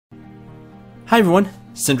Hi everyone,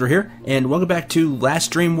 Cendril here, and welcome back to Last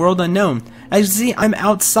Dream World Unknown. As you can see, I'm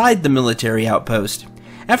outside the military outpost.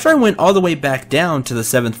 After I went all the way back down to the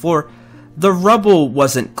 7th floor, the rubble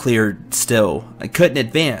wasn't cleared still. I couldn't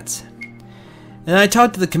advance. And I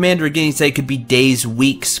talked to the commander again. He said it could be days,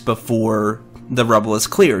 weeks before the rubble is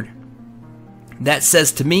cleared. That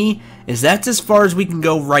says to me is that's as far as we can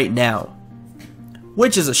go right now.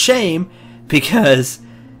 Which is a shame, because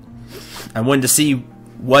I wanted to see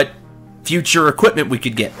what future equipment we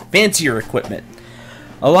could get. Fancier equipment.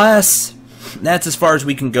 Alas, that's as far as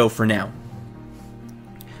we can go for now.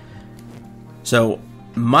 So,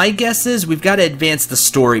 my guess is we've got to advance the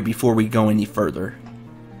story before we go any further.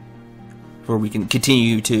 Before we can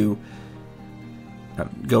continue to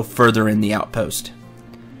go further in the outpost.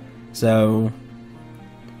 So,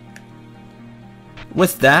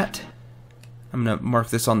 with that, I'm going to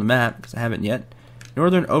mark this on the map because I haven't yet.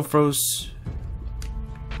 Northern Ophros.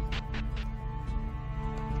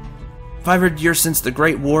 500 years since the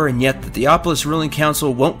Great War, and yet the Theopolis ruling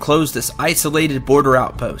council won't close this isolated border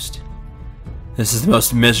outpost. This is the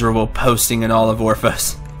most miserable posting in all of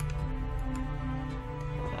Orphos.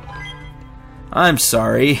 I'm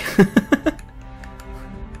sorry.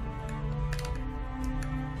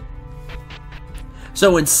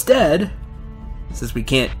 So instead, since we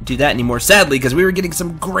can't do that anymore, sadly, because we were getting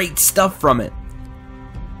some great stuff from it.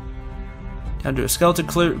 Down to a skeleton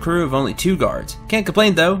crew of only 2 guards. Can't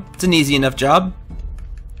complain though, it's an easy enough job.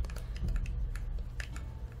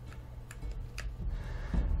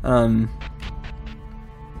 We're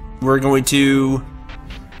going to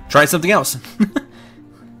try something else.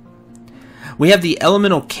 We have the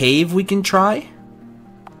elemental cave we can try.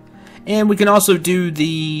 And we can also do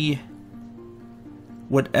the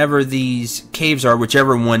whatever these caves are,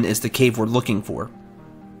 whichever one is the cave we're looking for.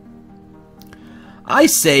 I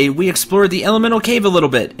say we explore the elemental cave a little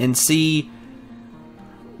bit and see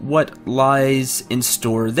what lies in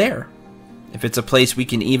store there. If it's a place we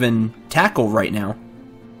can even tackle right now.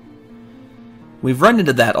 We've run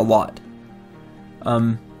into that a lot.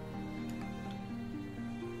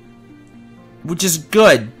 Which is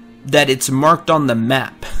good that it's marked on the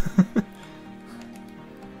map.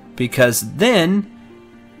 Because then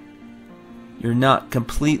you're not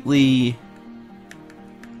completely...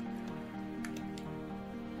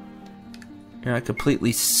 You're not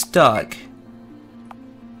completely stuck.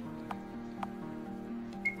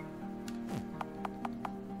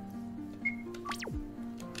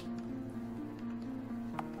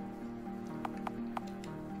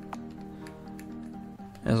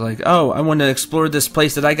 I was like, oh, I want to explore this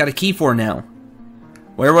place that I got a key for now.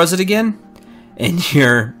 Where was it again? And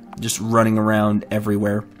you're just running around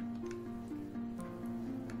everywhere.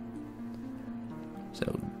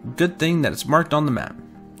 So, good thing that it's marked on the map.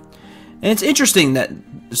 And it's interesting that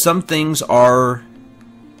some things are...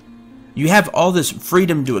 You have all this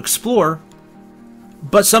freedom to explore,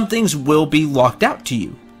 but some things will be locked out to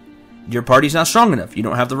you. Your party's not strong enough. You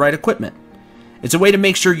don't have the right equipment. It's a way to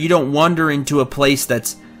make sure you don't wander into a place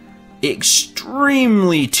that's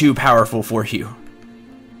extremely too powerful for you.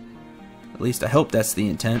 At least I hope that's the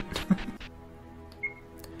intent.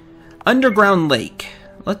 Underground Lake.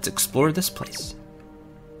 Let's explore this place.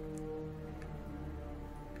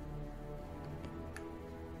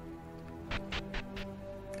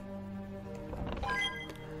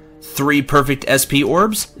 Three perfect SP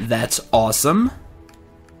orbs. That's awesome.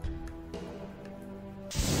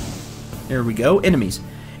 There we go. Enemies.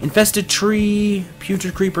 Infested tree,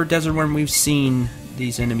 putrid creeper, desert worm. We've seen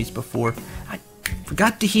these enemies before. I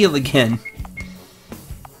forgot to heal again.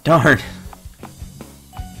 Darn.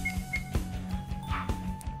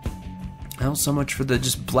 Well, so much for the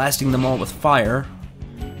just blasting them all with fire.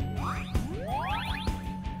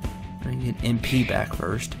 I get MP back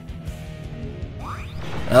first.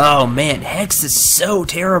 Oh man, Hex is so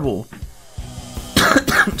terrible.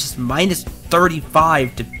 Just minus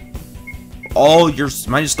 35 to all your,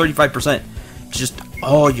 minus 35%, just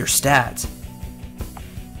all your stats.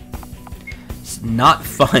 It's not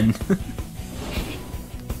fun.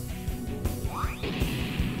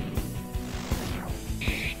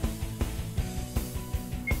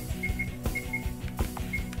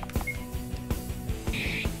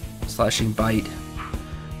 Slashing bite.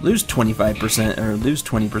 Lose 25% or lose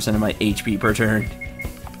 20% of my HP per turn.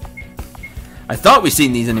 I thought we'd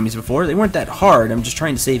seen these enemies before. They weren't that hard. I'm just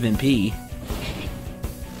trying to save MP.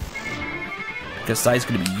 Because Sai's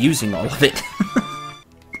going to be using all of it.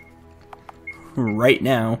 Right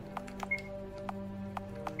now.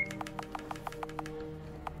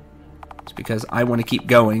 It's because I want to keep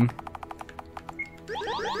going.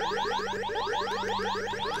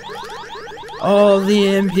 All the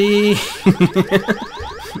MP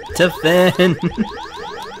to Finn.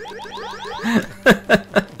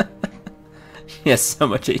 Yes, so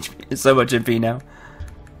much HP, so much MP now.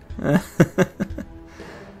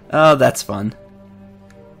 Oh, that's fun.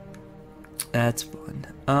 That's fun.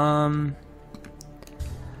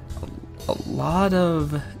 A lot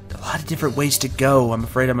of different ways to go. I'm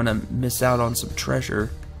afraid I'm gonna miss out on some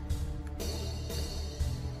treasure.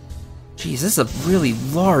 Jeez, this is a really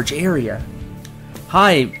large area.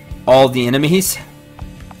 Hi, all the enemies.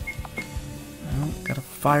 Well, got a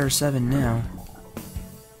fire 7 now.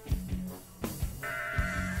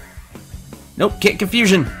 Nope, can't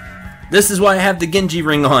confusion. This is why I have the Genji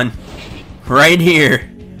ring on. Right here.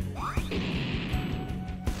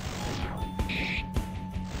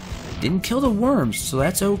 Didn't kill the worms, so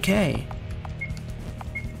that's okay.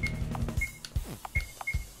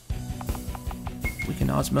 We can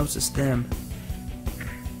osmosis them.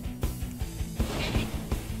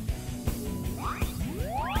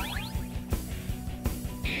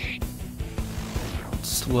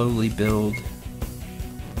 Slowly build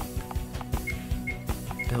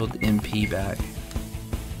MP back.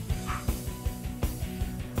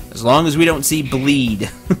 As long as we don't see bleed.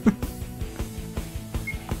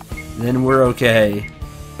 Then we're okay.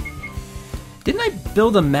 Didn't I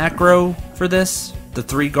build a macro for this? The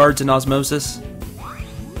 3 guards in osmosis?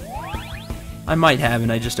 I might have,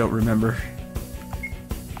 and I just don't remember.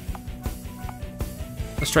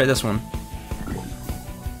 Let's try this one.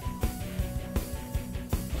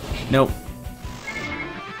 Nope.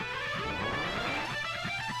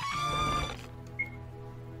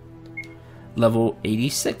 Level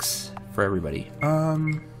 86 for everybody.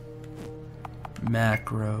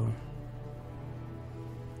 Macro.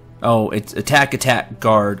 Oh, it's attack,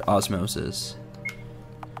 guard, osmosis.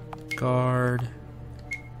 Guard.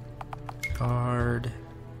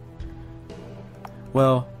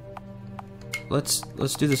 Well, let's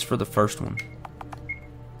do this for the first one.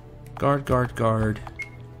 Guard.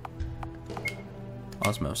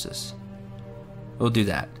 Osmosis. We'll do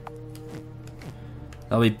that.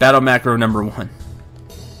 That'll be battle macro number 1.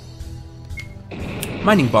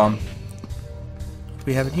 Mining bomb. What do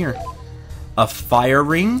we have in here? A fire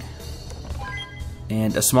ring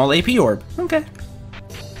and a small AP orb. Okay,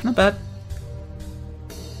 not bad.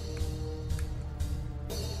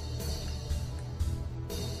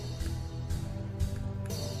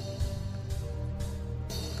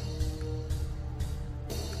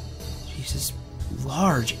 Jesus,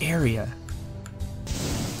 large area.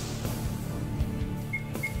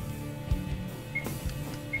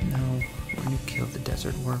 No, we're gonna kill the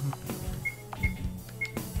desert worm.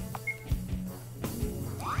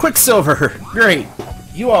 Quicksilver! Great!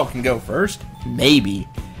 You all can go first. Maybe.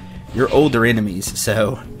 You're older enemies,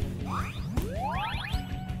 so...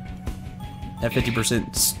 that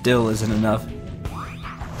 50% still isn't enough.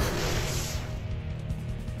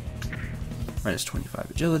 Minus 25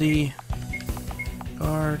 agility.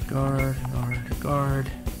 Guard.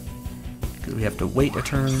 Because we have to wait a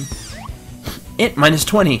turn. It minus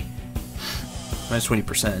 20! Minus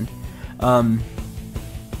 20%.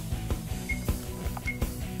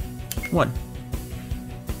 1.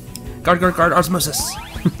 Guard, osmosis.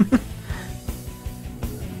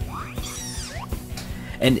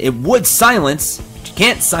 And it would silence, but you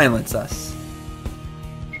can't silence us.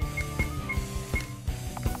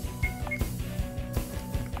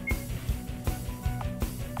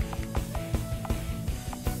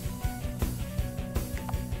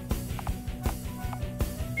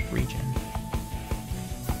 Regen.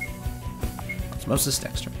 Osmosis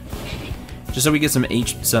next turn. Just so we get some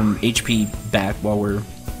HP back while we're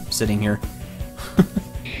sitting here.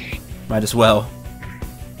 Might as well.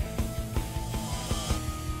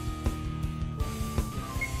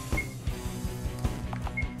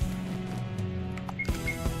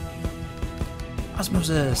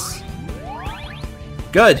 Osmosis.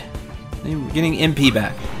 Good. We're getting MP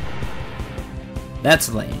back. That's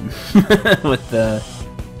lame. With the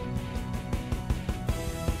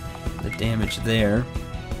damage there.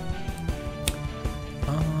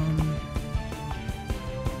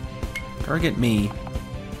 Target me.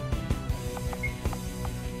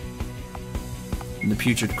 And the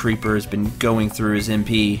putrid creeper has been going through his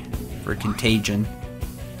MP for contagion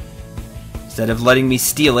instead of letting me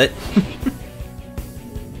steal it.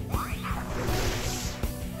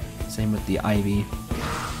 Same with the ivy.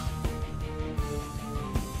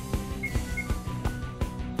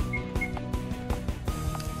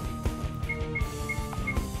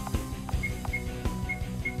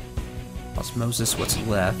 Osmosis, what's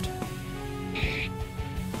left?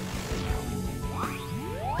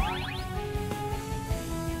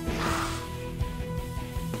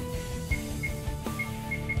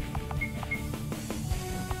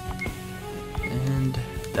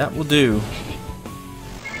 That will do.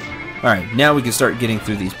 Alright, now we can start getting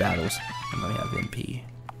through these battles. And let me have MP.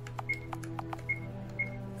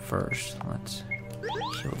 First, let's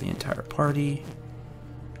kill the entire party.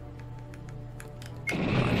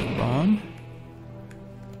 Bomb.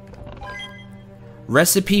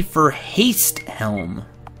 Recipe for Haste Helm.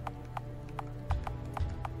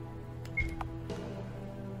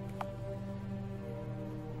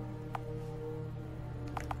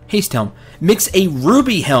 Haste Helm. Mix a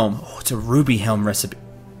ruby helm. Oh, it's a ruby helm recipe.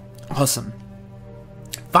 Awesome.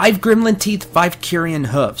 5 gremlin teeth, 5 Kyrian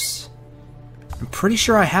hoofs. I'm pretty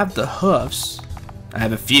sure I have the hoofs. I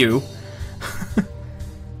have a few.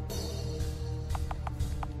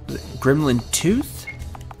 Gremlin tooth?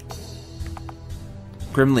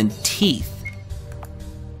 Gremlin teeth.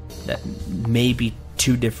 That may be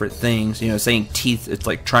 2 different things. You know, saying teeth, it's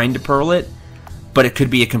like trying to pearl it, but it could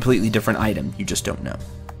be a completely different item. You just don't know.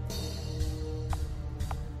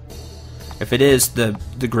 If it is the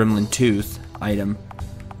gremlin tooth item,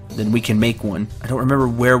 then we can make one. I don't remember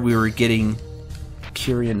where we were getting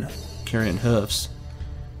Kyrian hoofs.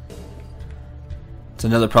 It's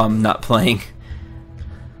another problem not playing.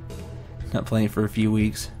 Not playing for a few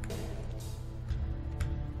weeks.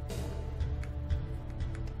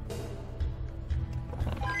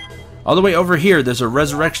 All the way over here, there's a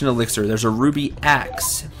resurrection elixir. There's a ruby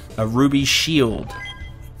axe, a ruby shield,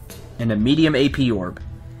 and a medium AP orb.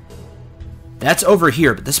 That's over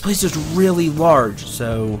here, but this place is really large,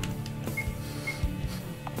 so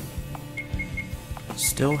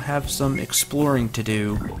still have some exploring to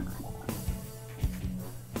do.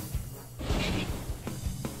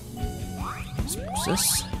 What's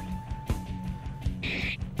this?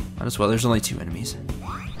 Might as well, there's only 2 enemies.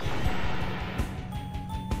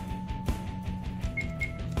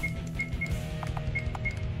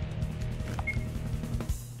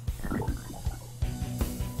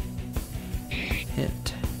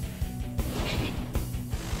 Hit.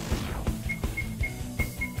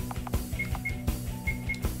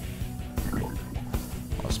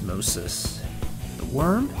 Osmosis. The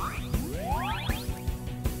worm?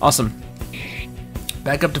 Awesome.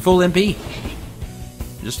 Back up to full MP.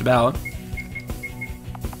 Just about.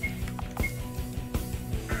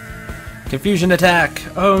 Confusion attack.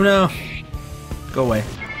 Oh no. Go away.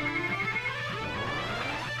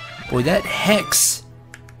 Boy, that Hex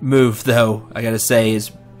move, though, I gotta say,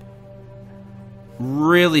 is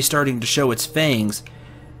really starting to show its fangs.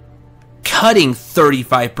 Cutting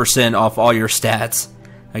 35% off all your stats.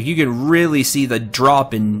 Like, you can really see the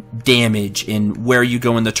drop in damage in where you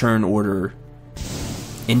go in the turn order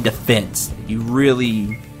in defense. You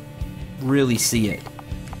really, really see it.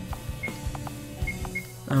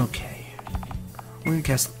 Okay. We're gonna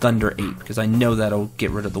cast Ep.38 because I know that'll get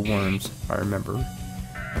rid of the worms, if I remember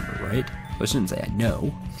right. I shouldn't say I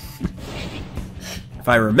know. If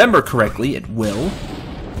I remember correctly, it will.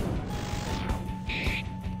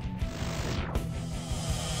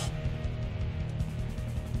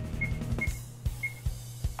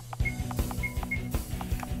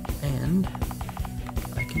 And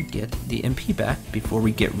I can get the MP back before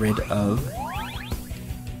we get rid of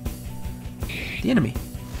the enemy.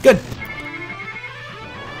 Good.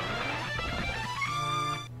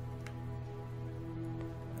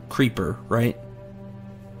 Creeper, right?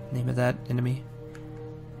 Name of that enemy.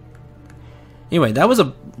 Anyway, that was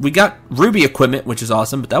we got ruby equipment, which is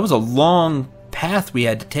awesome, but that was a long path we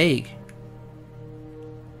had to take.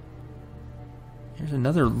 Here's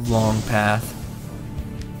another long path.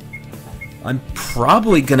 I'm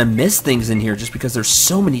probably gonna miss things in here just because there's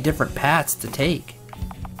so many different paths to take.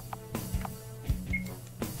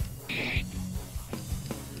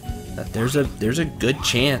 That there's a good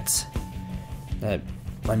chance that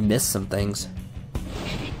I missed some things.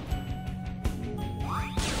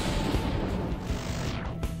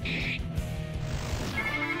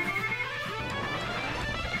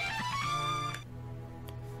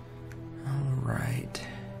 Alright.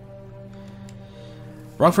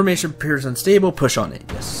 Rock formation appears unstable, push on it,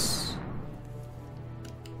 yes.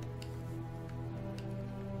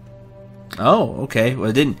 Oh, okay.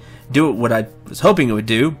 Well, it didn't do what I was hoping it would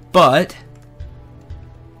do, but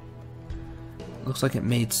looks like it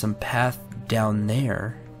made some path down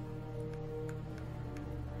there.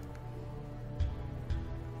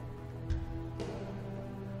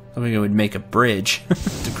 I think it would make a bridge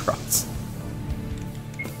to cross.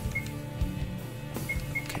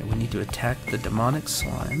 Okay, we need to attack the demonic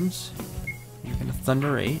slimes. You're gonna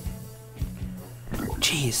Ep.38.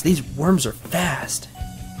 Jeez, these worms are fast.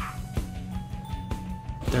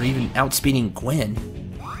 They're even outspeeding Gwen.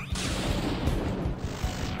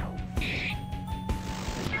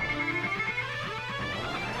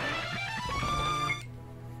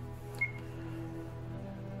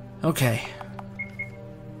 Okay.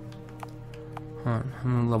 Hold on,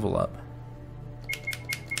 I'm gonna level up.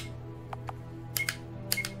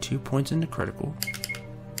 2 points into critical.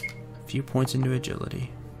 A few points into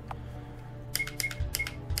agility.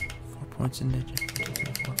 4 points into agility. 2,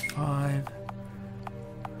 3, 4, 5.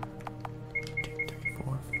 2, 3,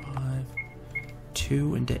 4, 5.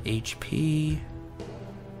 2 into HP.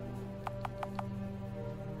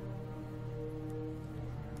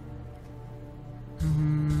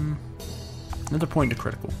 Another point to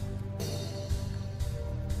critical.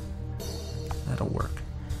 That'll work.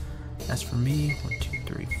 As for me, 1, 2,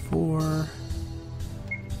 3, 4.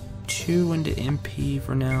 2 into MP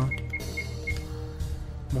for now.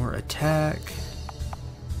 More attack.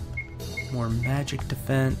 More magic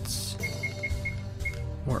defense.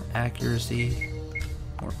 More accuracy.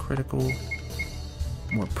 More critical.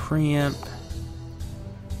 More preempt.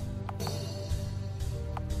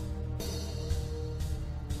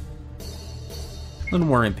 A little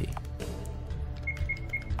more MP.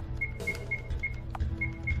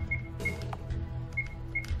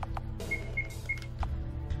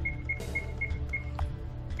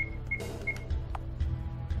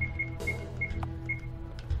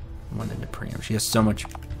 One into preamp. She has so much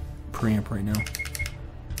preamp right now.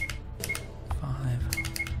 5.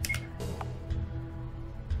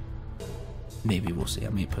 Maybe we'll see. I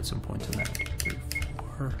may put some points in that. 2, 3,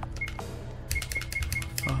 4.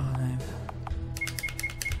 5.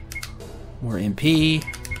 More MP.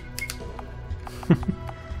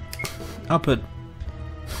 I'll put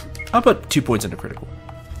 2 points into critical.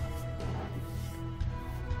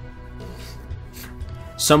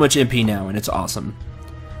 So much MP now, and it's awesome.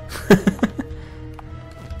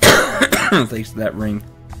 Thanks to that ring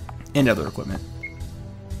and other equipment.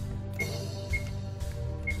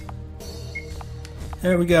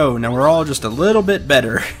 There we go. Now we're all just a little bit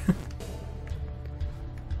better.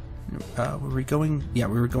 Were we going? Yeah,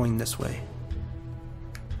 we were going this way.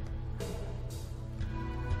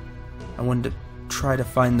 I wanted to try to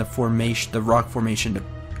find the formation, the rock formation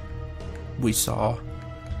we saw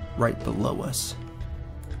right below us.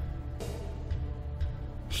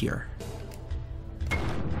 Here.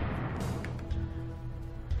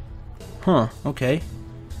 Huh, okay.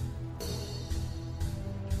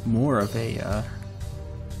 More of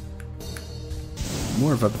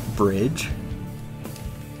a bridge.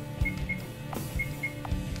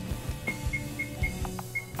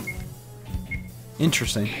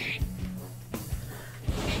 Interesting.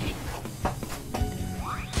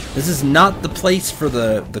 This is not the place for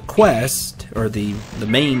the quest, or the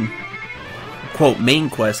main, quote, main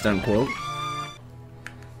quest, unquote.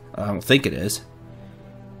 I don't think it is.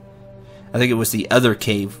 I think it was the other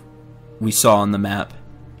cave we saw on the map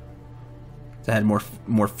that had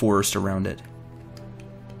more forest around it.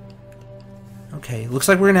 Okay, looks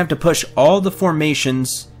like we're gonna have to push all the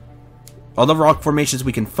formations, all the rock formations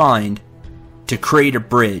we can find to create a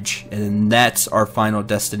bridge, and that's our final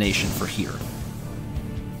destination for here.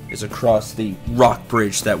 Is across the rock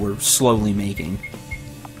bridge that we're slowly making.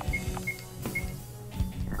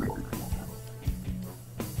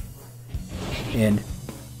 And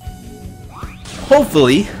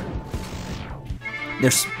hopefully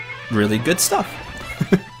there's really good stuff.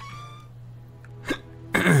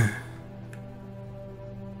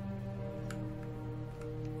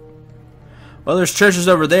 Well, there's treasures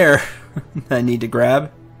over there I need to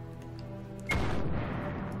grab.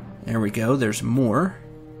 There we go, there's more.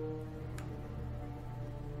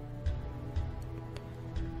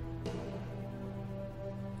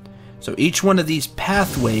 So each one of these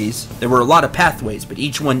pathways, there were a lot of pathways, but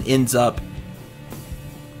each one ends up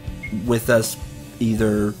with us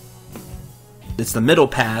either, it's the middle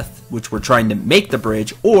path, which we're trying to make the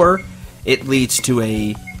bridge, or it leads to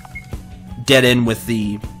a dead end with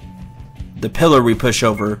the pillar we push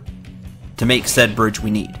over to make said bridge we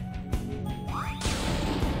need.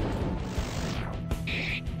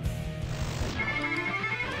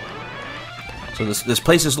 So this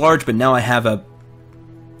place is large, but now I have a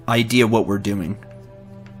idea what we're doing.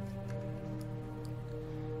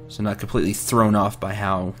 So not completely thrown off by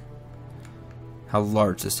how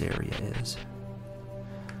large this area is.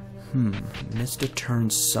 Missed a turn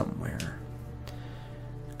somewhere.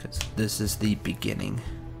 Because this is the beginning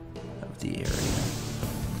of the area.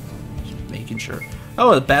 Just making sure.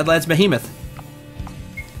 Oh, the Badlands Behemoth.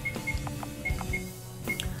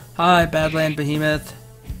 Hi, Badland Behemoth.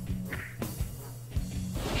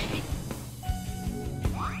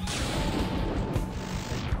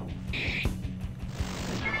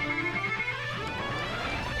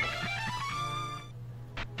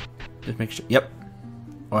 Just make sure. Yep.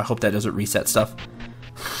 Oh, I hope that doesn't reset stuff.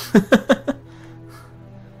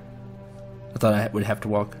 thought I would have to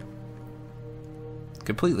walk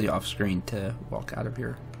completely off screen to walk out of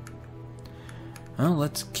here. Well,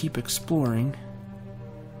 let's keep exploring.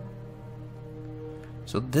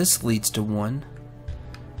 So this leads to one,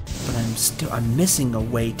 but I'm missing a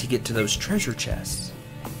way to get to those treasure chests.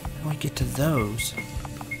 How do I get to those?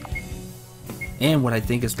 And what I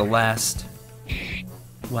think is the last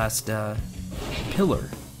pillar,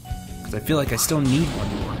 because I feel like I still need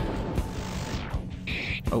one more.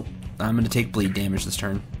 Oh, I'm gonna take bleed damage this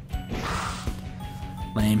turn.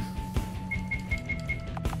 Lame.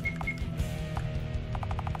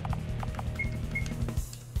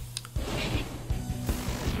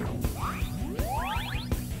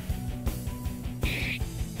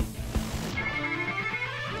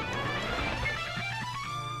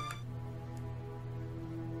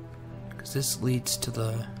 Because this leads to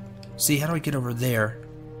the... See, how do I get over there?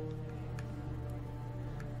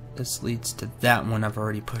 This leads to that one I've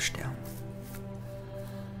already pushed down.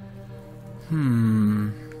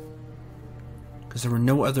 Because there were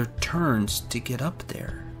no other turns to get up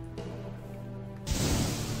there.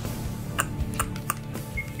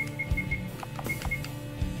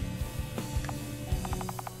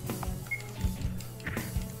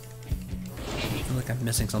 I feel like I'm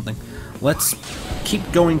missing something. Let's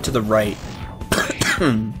keep going to the right.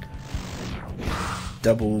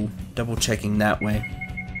 double checking that way.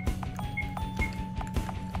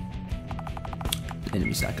 The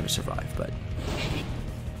enemy's not going to survive, but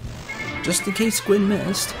just in case Gwyn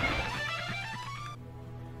missed.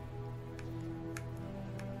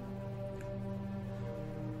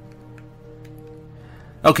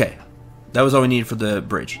 Okay, that was all we needed for the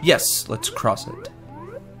bridge. Yes, let's cross it.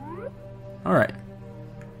 Alright.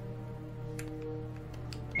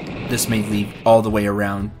 This may lead all the way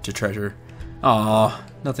around to treasure. Aw,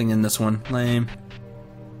 nothing in this one. Lame.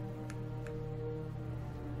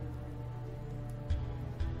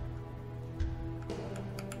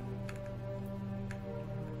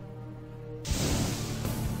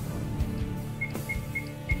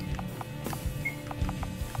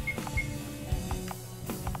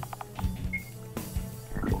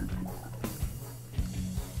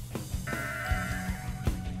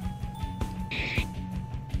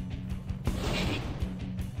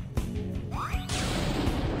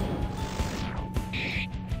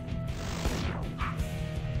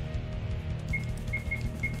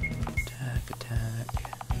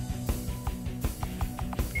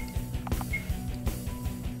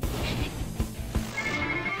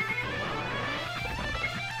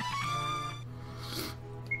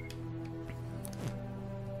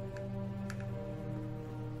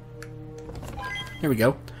 Here we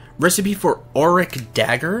go. Recipe for Auric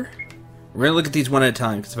Dagger. We're gonna look at these one at a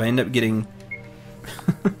time, because if I end up getting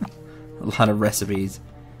a lot of recipes,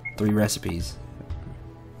 3 recipes.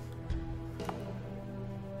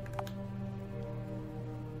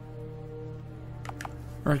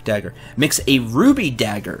 Auric Dagger. Mix a ruby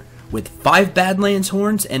dagger with 5 Badlands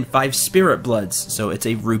horns and 5 spirit bloods, so it's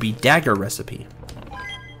a ruby dagger recipe.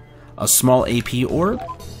 A small AP orb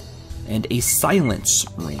and a silence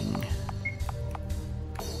ring.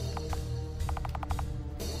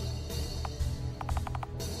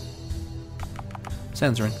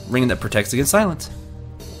 Cendril, ring that protects against silence.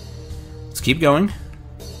 Let's keep going.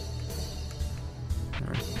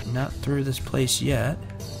 We're not through this place yet.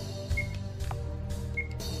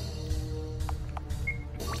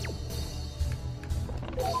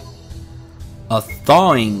 A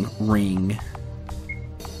thawing ring.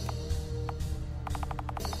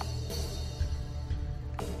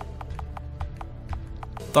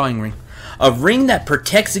 Thawing ring. A ring that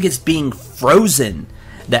protects against being frozen.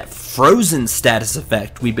 That frozen status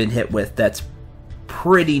effect we've been hit with, that's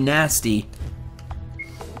pretty nasty.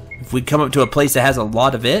 If we come up to a place that has a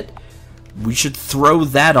lot of it, we should throw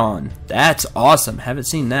that on. That's awesome. Haven't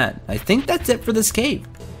seen that. I think that's it for this cave.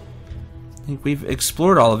 I think we've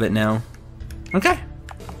explored all of it now. Okay.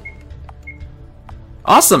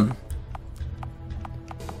 Awesome.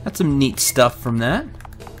 That's some neat stuff from that.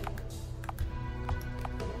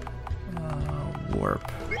 Warp.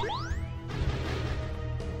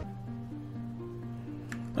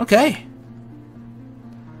 Okay.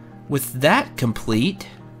 With that complete,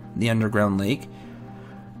 the underground lake,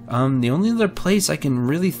 the only other place I can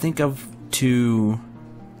really think of to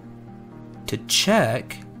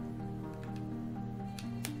check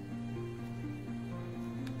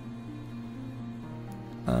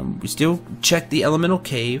we still check the elemental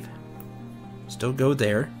cave. Still go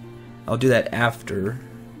there. I'll do that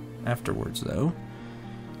afterwards though.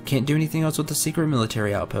 Can't do anything else with the secret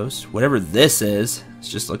military outpost. Whatever this is, it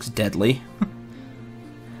just looks deadly.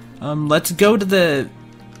 Let's go to the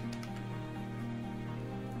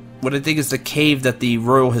what I think is the cave that the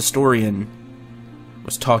royal historian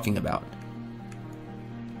was talking about.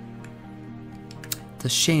 It's a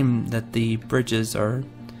shame that the bridges are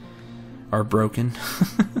broken.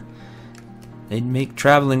 They'd make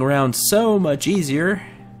traveling around so much easier.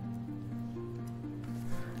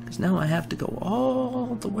 Because now I have to go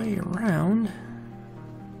all the way around.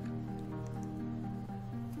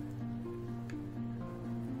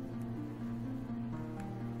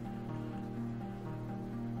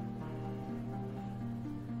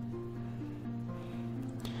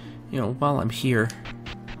 You know, while I'm here,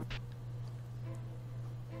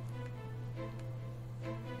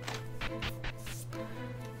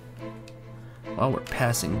 while we're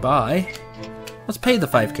passing by, let's pay the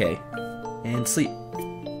 5K and sleep.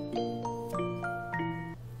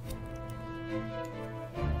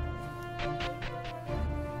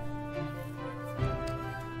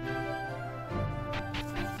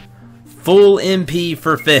 Full MP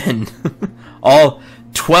for Finn. All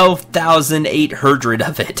 12,800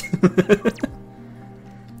 of it.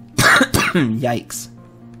 Yikes.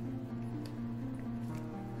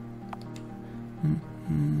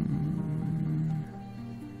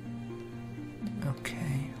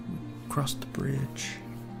 Okay, cross the bridge.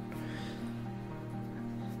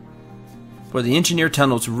 Well, the engineer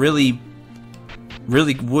tunnels really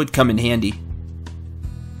would come in handy.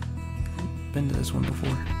 Been to this one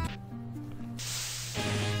before.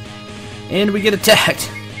 And we get attacked.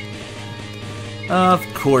 Of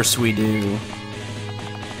course we do.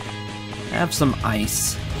 Have some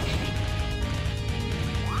ice.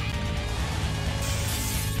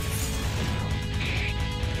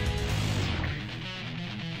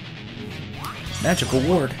 Magical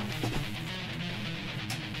ward.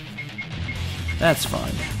 That's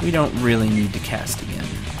fine. We don't really need to cast again.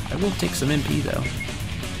 I will take some MP though.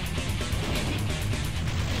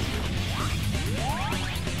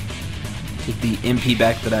 Take the MP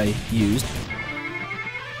back that I used.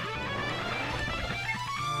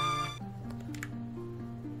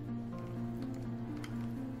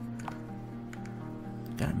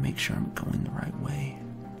 Gotta make sure I'm going the right way.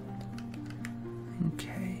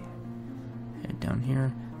 Okay. Head down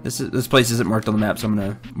here. This place isn't marked on the map, so I'm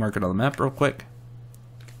gonna mark it on the map real quick.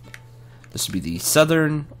 This would be the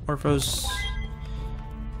southern Orphos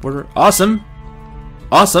border. Awesome!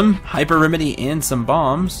 Awesome! Hyper remedy and some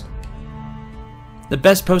bombs. The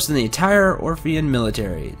best post in the entire Orphean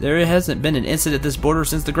military. There hasn't been an incident at this border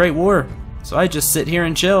since the Great War, so I just sit here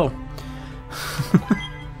and chill.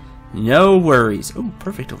 No worries. Oh,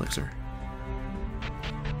 perfect elixir.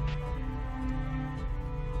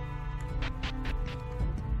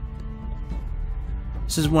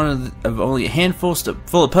 This is one of only a handful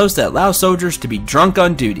full of posts that allow soldiers to be drunk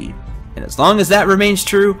on duty. And as long as that remains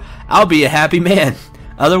true, I'll be a happy man.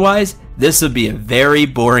 Otherwise, this would be a very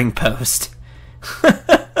boring post.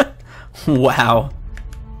 Wow.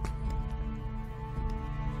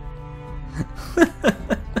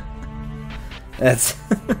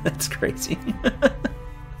 That's crazy.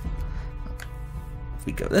 If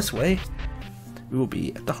we go this way, we will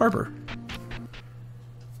be at the harbor.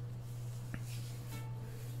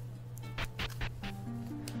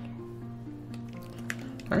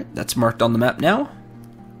 Alright, that's marked on the map now.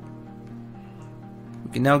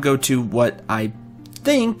 We can now go to what I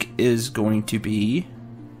think is going to be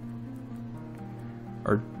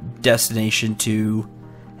our destination to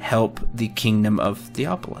help the kingdom of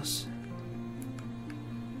Theopolis.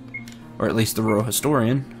 Or at least the royal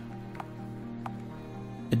historian.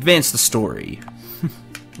 Advance the story.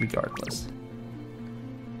 Regardless.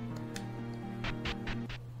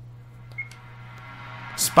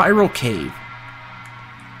 Spiral Cave.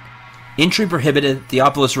 Entry prohibited,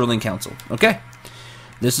 Theopolis ruling council. Okay.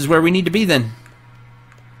 This is where we need to be then.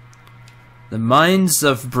 The Mines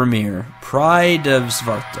of Brimir. Pride of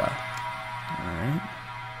Svarta. Alright.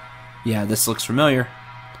 Yeah, this looks familiar.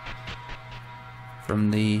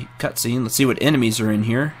 From the cutscene. Let's see what enemies are in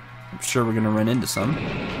here. I'm sure we're going to run into some.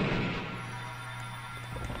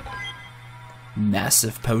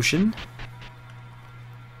 Massive potion.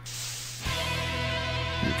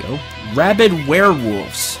 Here we go. Rabid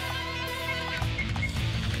werewolves.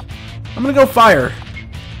 I'm going to go fire.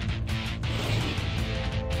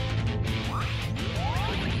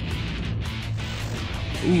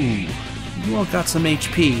 Ooh, you all got some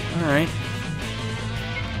HP. Alright.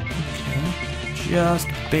 Okay. Just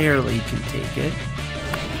barely can take it.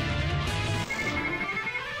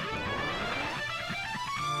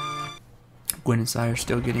 Gwen and Sire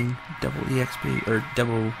still getting double EXP, or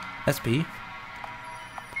double SP.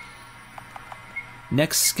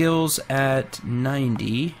 Next skills at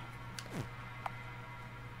 90.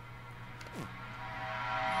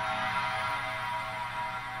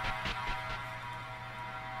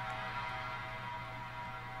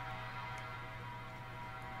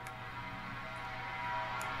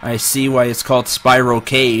 I see why it's called Spiral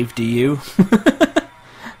Cave, do you?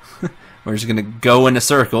 We're just gonna go in a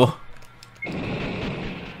circle.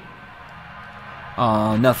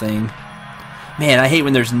 Aw, nothing. Man, I hate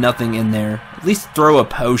when there's nothing in there. At least throw a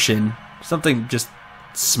potion. Something just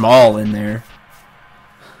small in there.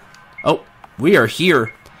 Oh, we are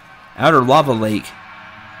here. Outer Lava Lake.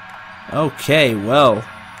 Okay, well.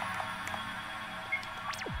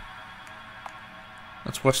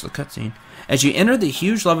 Let's watch the cutscene. As you enter the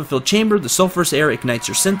huge lava-filled chamber, the sulfurous air ignites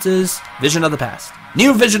your senses. Vision of the past.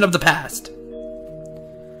 New vision of the past!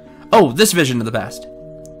 Oh, this vision of the past.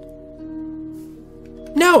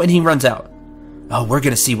 No, and he runs out. Oh, we're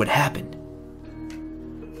gonna see what happened.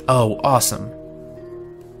 Oh, awesome.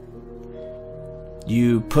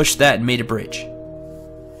 You pushed that and made a bridge.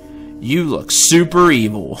 You look super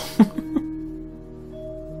evil.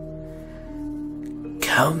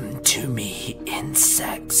 Come to me,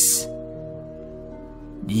 insects.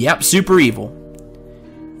 Yep, super evil.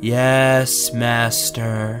 Yes,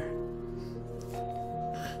 master.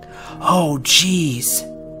 Oh, jeez.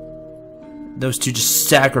 Those two just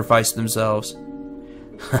sacrificed themselves.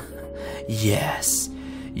 Yes,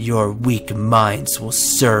 your weak minds will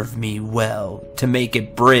serve me well to make a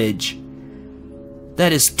bridge.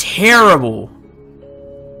 That is terrible.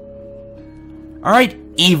 Alright,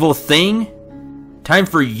 evil thing. Time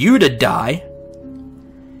for you to die.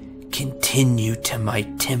 Continue to my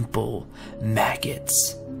temple,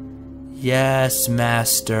 maggots. Yes,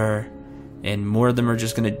 master. And more of them are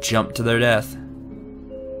just going to jump to their death.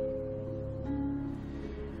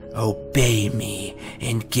 Obey me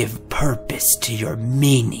and give purpose to your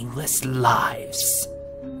meaningless lives.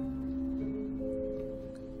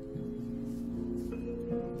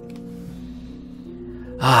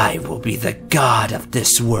 I will be the god of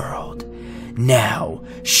this world. Now,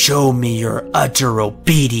 show me your utter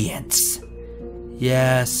obedience.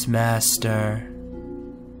 Yes, master.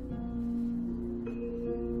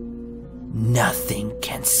 Nothing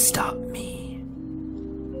can stop me.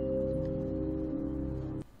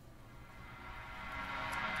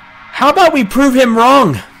 How about we prove him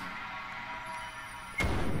wrong?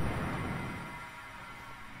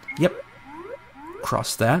 Yep.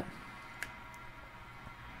 Cross that.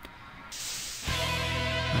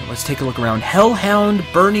 Alright, let's take a look around. Hellhound,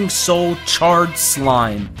 Burning Soul, Charred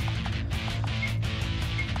Slime.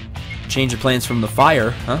 Change of plans from the fire,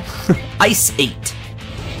 huh? Ice 8.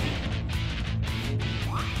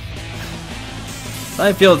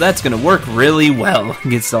 I feel that's gonna work really well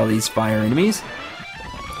against all these fire enemies.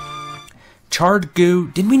 Charred goo.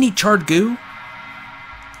 Didn't we need charred goo?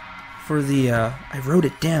 For the, I wrote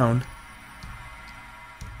it down.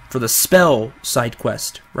 For the spell side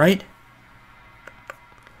quest, right?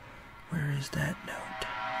 Where is that note?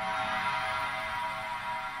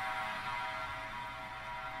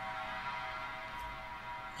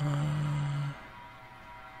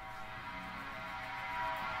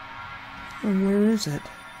 Where is it?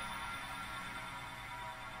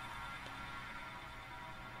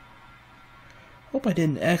 Hope I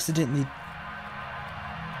didn't accidentally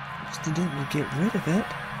get rid of it.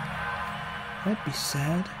 That'd be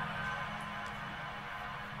sad.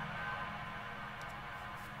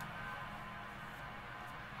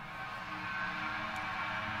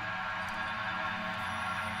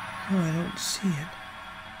 Oh, I don't see it.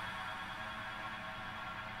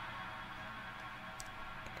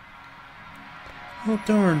 Oh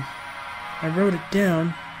darn, I wrote it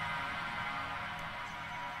down.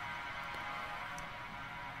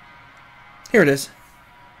 Here it is.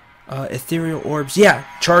 Ethereal orbs. Yeah,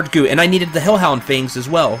 charred goo. And I needed the Hellhound fangs as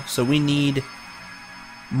well. So we need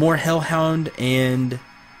more Hellhound and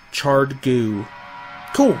charred goo.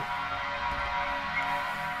 Cool.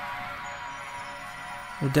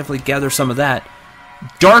 We'll definitely gather some of that.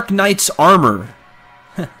 Dark Knight's Armor.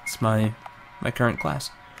 It's my current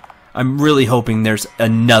class. I'm really hoping there's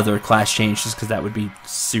another class change just because that would be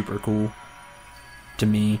super cool to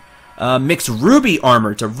me. Mix ruby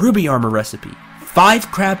armor. It's a ruby armor recipe.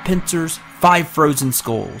 5 crab pincers, 5 frozen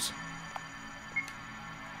skulls.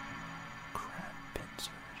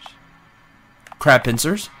 Crab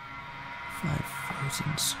pincers. 5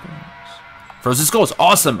 frozen skulls. Frozen skulls.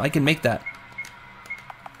 Awesome. I can make that.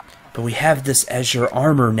 But we have this as your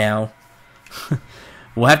armor now.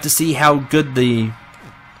 We'll have to see how good the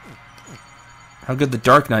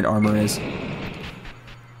Dark Knight armor is.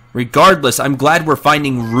 Regardless, I'm glad we're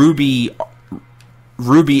finding ruby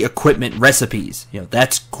equipment recipes. You know,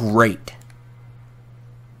 that's great.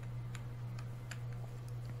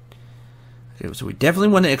 Okay, so we definitely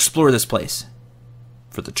want to explore this place.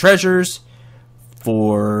 For the treasures,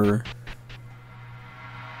 for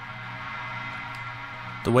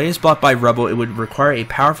The way is blocked by rubble. It would require a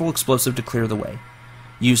powerful explosive to clear the way.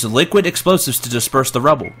 Use liquid explosives to disperse the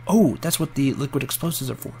rubble. Oh, that's what the liquid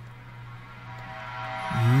explosives are for.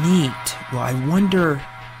 Neat. Well, I wonder...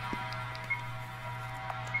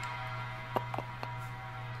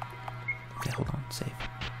 Okay, hold on. Save.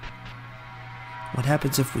 What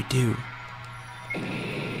happens if we do?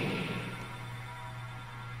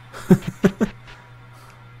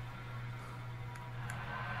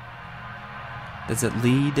 Does it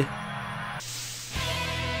lead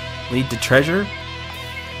to treasure?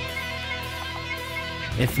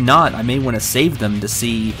 If not, I may want to save them to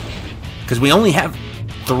see, because we only have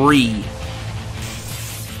 3.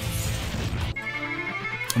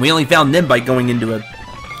 We only found them by going into a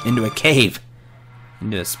cave,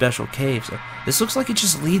 into a special cave. So this looks like it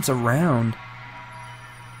just leads around.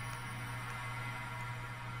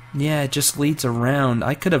 Yeah, it just leads around.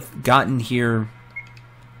 I could have gotten here.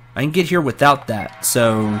 I can get here without that.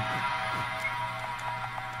 So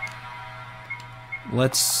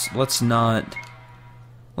let's not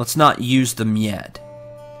use them yet.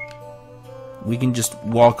 We can just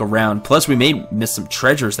walk around. Plus, we may miss some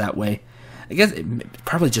treasures that way. I guess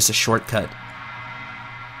probably just a shortcut.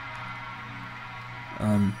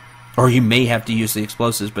 Or you may have to use the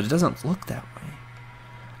explosives, but it doesn't look that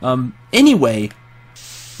way. Anyway,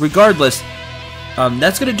 regardless,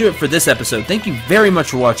 that's going to do it for this episode. Thank you very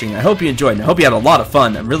much for watching. I hope you enjoyed, and I hope you had a lot of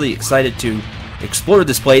fun. I'm really excited to explore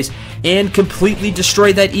this place and completely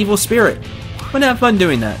destroy that evil spirit. I'm going to have fun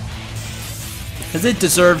doing that, because it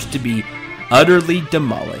deserves to be utterly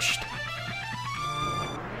demolished.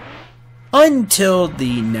 Until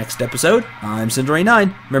the next episode, I'm Cendril.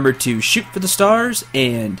 Remember to shoot for the stars,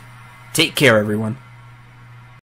 and take care, everyone.